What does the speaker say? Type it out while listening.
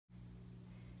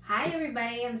Hi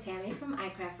everybody, I'm Tammy from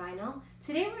iCraft Vinyl.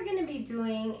 Today we're going to be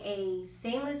doing a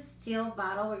stainless steel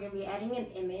bottle. We're going to be adding an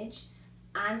image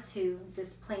onto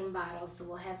this plain bottle, so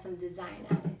we'll have some design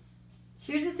on it.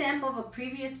 Here's a sample of a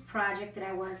previous project that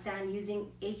I worked on using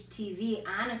HTV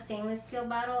on a stainless steel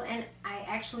bottle, and I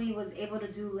actually was able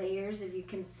to do layers. If you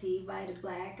can see by the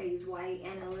black, I use white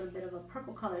and a little bit of a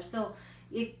purple color. So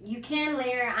you can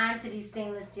layer onto these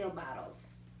stainless steel bottles.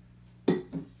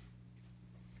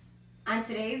 On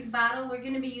today's bottle, we're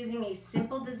going to be using a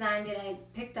simple design that I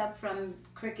picked up from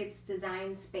Cricut's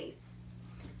Design Space.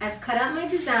 I've cut out my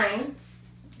design,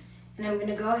 and I'm going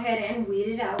to go ahead and weed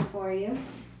it out for you.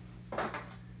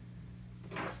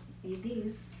 Need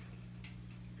these.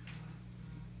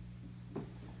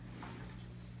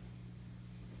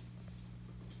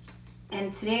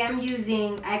 And today I'm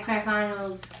using iCraft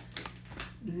Vinyl's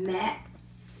matte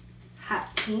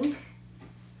hot pink.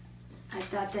 I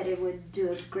thought that it would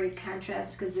do a great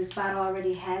contrast because this bottle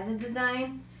already has a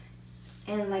design,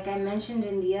 and like I mentioned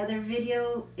in the other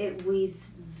video, it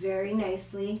weeds very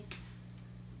nicely.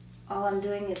 All I'm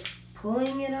doing is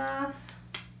pulling it off,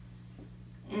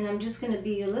 and I'm just going to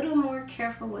be a little more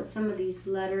careful with some of these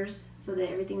letters so that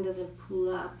everything doesn't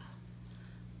pull up,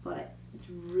 but it's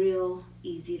real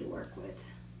easy to work with.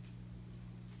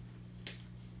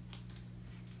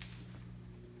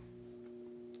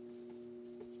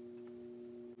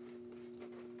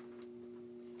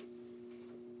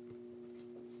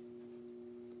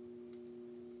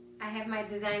 I have my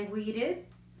design weeded,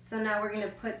 so now we're going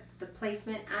to put the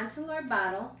placement onto our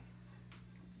bottle.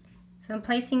 So I'm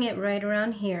placing it right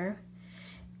around here,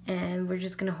 and we're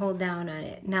just going to hold down on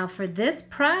it. Now for this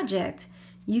project,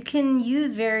 you can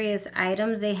use various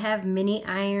items. They have mini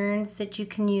irons that you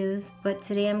can use, but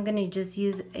today I'm going to just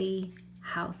use a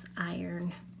house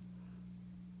iron.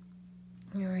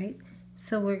 Alright,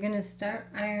 so we're going to start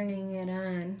ironing it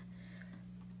on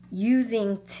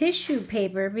using tissue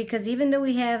paper, because even though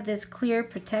we have this clear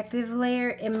protective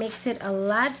layer, it makes it a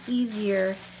lot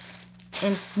easier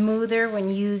and smoother when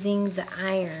using the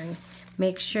iron.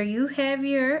 Make sure you have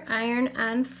your iron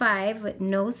on 5 with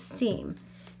no steam,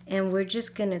 and we're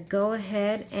just gonna go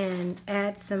ahead and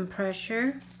add some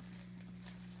pressure.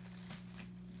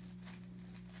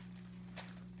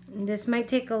 This might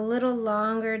take a little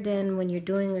longer than when you're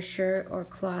doing a shirt or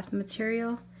cloth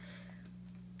material.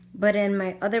 But in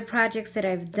my other projects that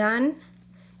I've done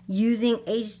using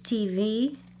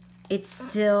HTV, it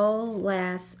still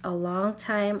lasts a long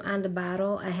time on the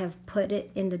bottle. I have put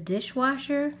it in the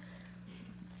dishwasher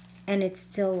and it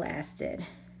still lasted.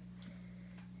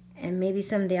 And maybe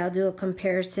someday I'll do a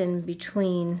comparison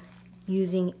between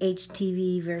using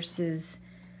HTV versus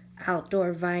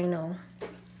outdoor vinyl.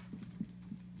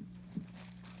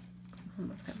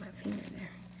 Almost got my finger there.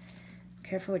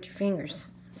 Careful with your fingers.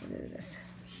 Look at this.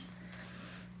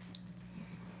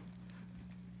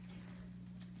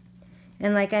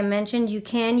 And like I mentioned, you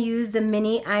can use the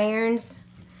mini irons,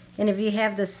 and if you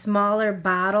have the smaller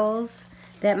bottles,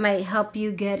 that might help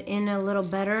you get in a little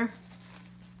better.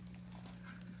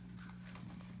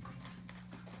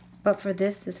 But for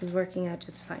this is working out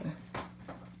just fine.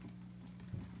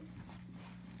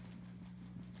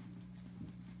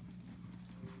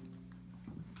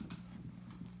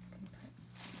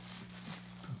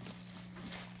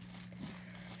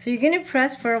 So you're going to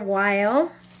press for a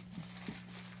while.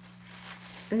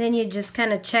 And then you just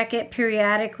kind of check it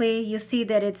periodically. You'll see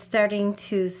that it's starting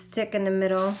to stick in the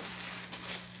middle.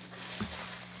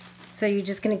 So you're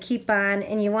just going to keep on,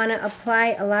 and you want to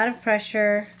apply a lot of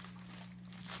pressure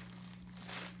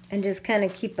and just kind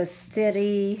of keep a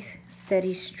steady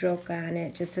stroke on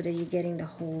it, just so that you're getting the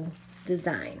whole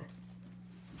design.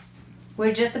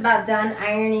 We're just about done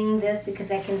ironing this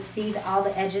because I can see that all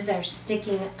the edges are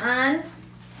sticking on.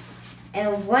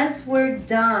 And once we're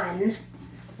done,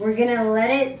 we're gonna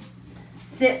let it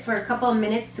sit for a couple of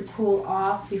minutes to cool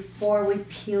off before we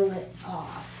peel it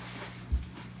off.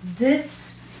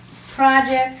 This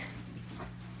project,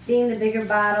 being the bigger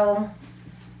bottle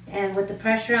and with the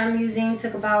pressure I'm using,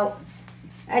 took about,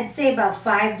 I'd say about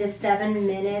 5 to 7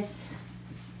 minutes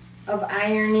of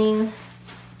ironing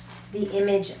the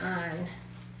image on.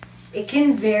 It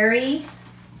can vary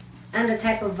on the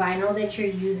type of vinyl that you're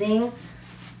using.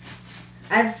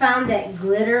 I've found that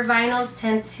glitter vinyls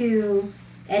tend to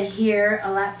adhere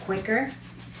a lot quicker.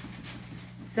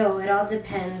 So it all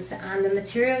depends on the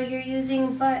material you're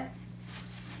using, but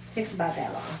it takes about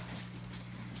that long.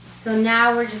 So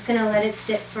now we're just gonna let it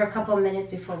sit for a couple minutes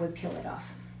before we peel it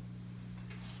off.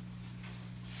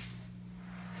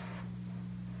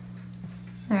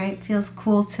 All right, feels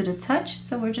cool to the touch,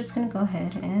 so we're just gonna go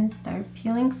ahead and start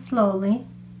peeling slowly.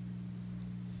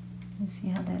 You see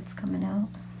how that's coming out?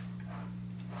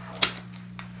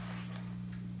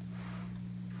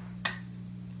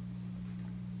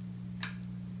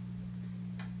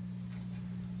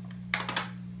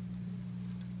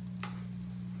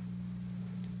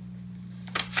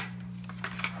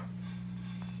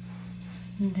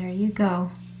 And there you go.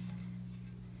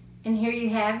 And here you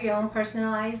have your own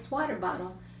personalized water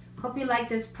bottle. Hope you like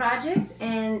this project,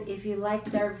 and if you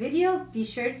liked our video, be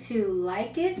sure to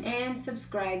like it and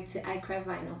subscribe to iCraft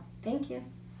Vinyl. Thank you.